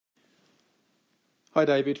Hi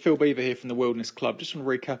David, Phil Beever here from the Wilderness Club. Just want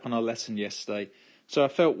to recap on our lesson yesterday. So I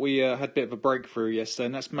felt we had a bit of a breakthrough yesterday,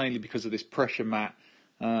 and that's mainly because of this pressure mat.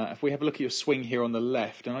 If we have a look at your swing here on the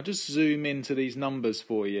left, and I just zoom into these numbers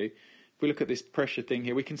for you. If we look at this pressure thing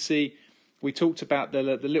here, we can see we talked about the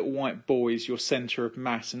little white ball is your centre of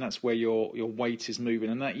mass, and that's where your weight is moving.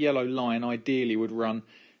 And that yellow line ideally would run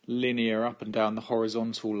linear up and down the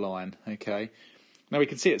horizontal line. Okay. Now we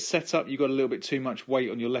can see it's set up, you've got a little bit too much weight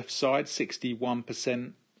on your left side,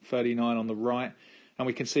 61%, 39 on the right. And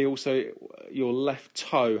we can see also your left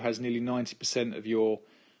toe has nearly 90% of your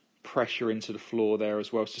pressure into the floor there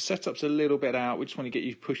as well. So setup's a little bit out. We just want to get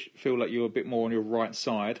you feel like you're a bit more on your right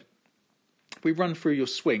side. If we run through your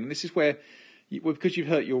swing, this is where, because you've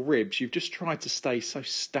hurt your ribs, you've just tried to stay so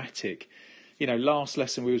static. You know, last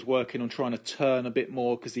lesson we was working on trying to turn a bit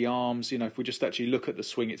more because the arms, if we just actually look at the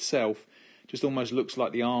swing itself, just almost looks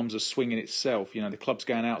like the arms are swinging itself. The club's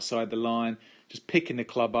going outside the line, just picking the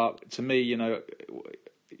club up. To me, you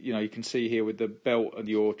can see here with the belt and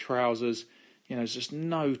your trousers, there's just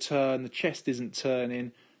no turn. The chest isn't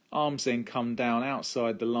turning. Arms then come down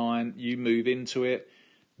outside the line. You move into it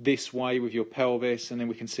this way with your pelvis, and then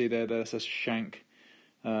we can see there's a shank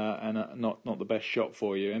and not the best shot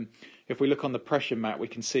for you. And if we look on the pressure mat, we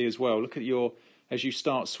can see as well. Look at as you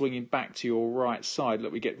start swinging back to your right side,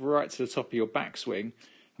 look, we get right to the top of your backswing,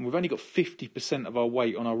 and we've only got 50% of our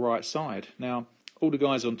weight on our right side. Now, all the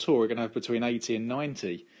guys on tour are going to have between 80 and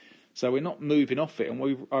 90, so we're not moving off it.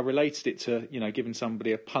 And I related it to, giving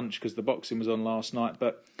somebody a punch because the boxing was on last night.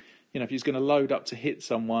 But, if you're going to load up to hit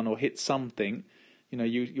someone or hit something,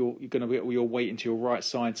 you're going to get all your weight into your right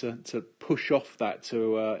side to push off that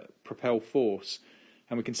to propel force.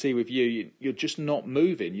 And we can see with you're just not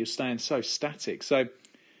moving. You're staying so static. So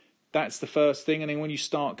that's the first thing. And then when you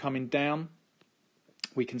start coming down,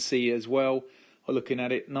 we can see as well, looking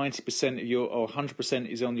at it, 90% or 100%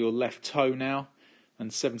 is on your left toe now,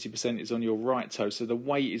 and 70% is on your right toe. So the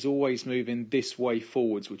weight is always moving this way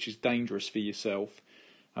forwards, which is dangerous for yourself.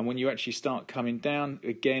 And when you actually start coming down,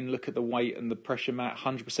 again, look at the weight and the pressure mat,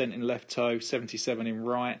 100% in left toe, 77 in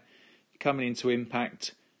right. Coming into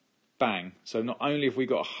impact, bang. So not only have we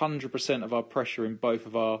got 100% of our pressure in both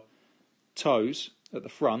of our toes at the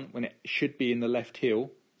front, when it should be in the left heel,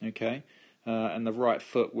 okay, and the right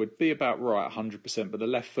foot would be about right, 100%, but the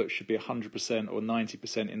left foot should be 100% or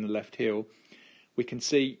 90% in the left heel. We can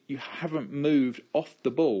see you haven't moved off the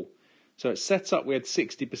ball. So it's set up, we had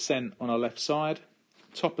 60% on our left side.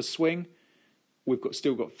 Top of swing, we've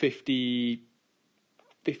still got 51%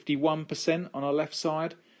 on our left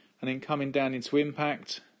side, and then coming down into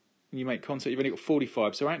impact, and you make contact, you've only got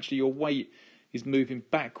 45. So actually your weight is moving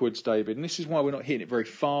backwards, David, and this is why we're not hitting it very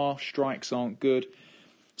far. Strikes aren't good.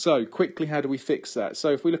 So quickly, how do we fix that?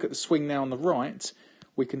 So if we look at the swing now on the right,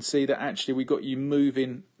 we can see that actually we got you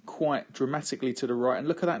moving quite dramatically to the right, and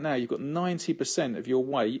look at that now, you've got 90% of your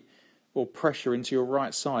weight or pressure into your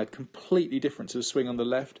right side, completely different to the swing on the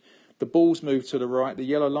left. The ball's moved to the right, the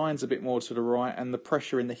yellow line's a bit more to the right, and the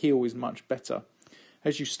pressure in the heel is much better.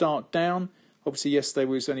 As you start down, obviously yesterday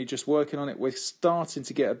we was only just working on it, we're starting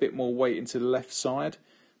to get a bit more weight into the left side,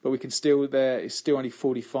 but we can it's still only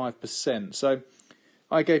 45%. So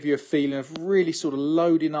I gave you a feeling of really sort of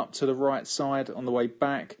loading up to the right side on the way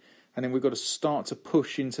back, and then we've got to start to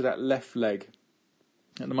push into that left leg.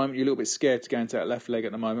 At the moment, you're a little bit scared to go into that left leg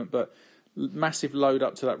at the moment, but massive load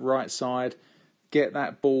up to that right side. Get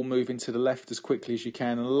that ball moving to the left as quickly as you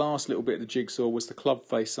can. And the last little bit of the jigsaw was the club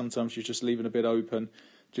face. Sometimes you're just leaving a bit open.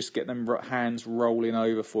 Just get them hands rolling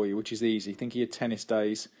over for you, which is easy. Think of your tennis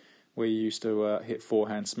days where you used to hit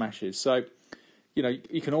forehand smashes. So,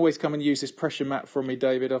 you can always come and use this pressure mat from me,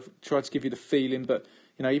 David. I've tried to give you the feeling, but,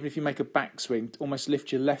 even if you make a backswing, almost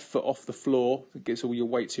lift your left foot off the floor. It gets all your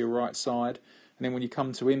weight to your right side. And then when you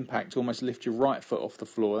come to impact, almost lift your right foot off the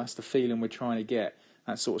floor. That's the feeling we're trying to get,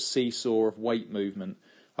 that sort of seesaw of weight movement.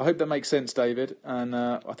 I hope that makes sense, David, and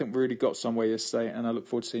I think we really got somewhere yesterday, and I look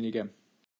forward to seeing you again.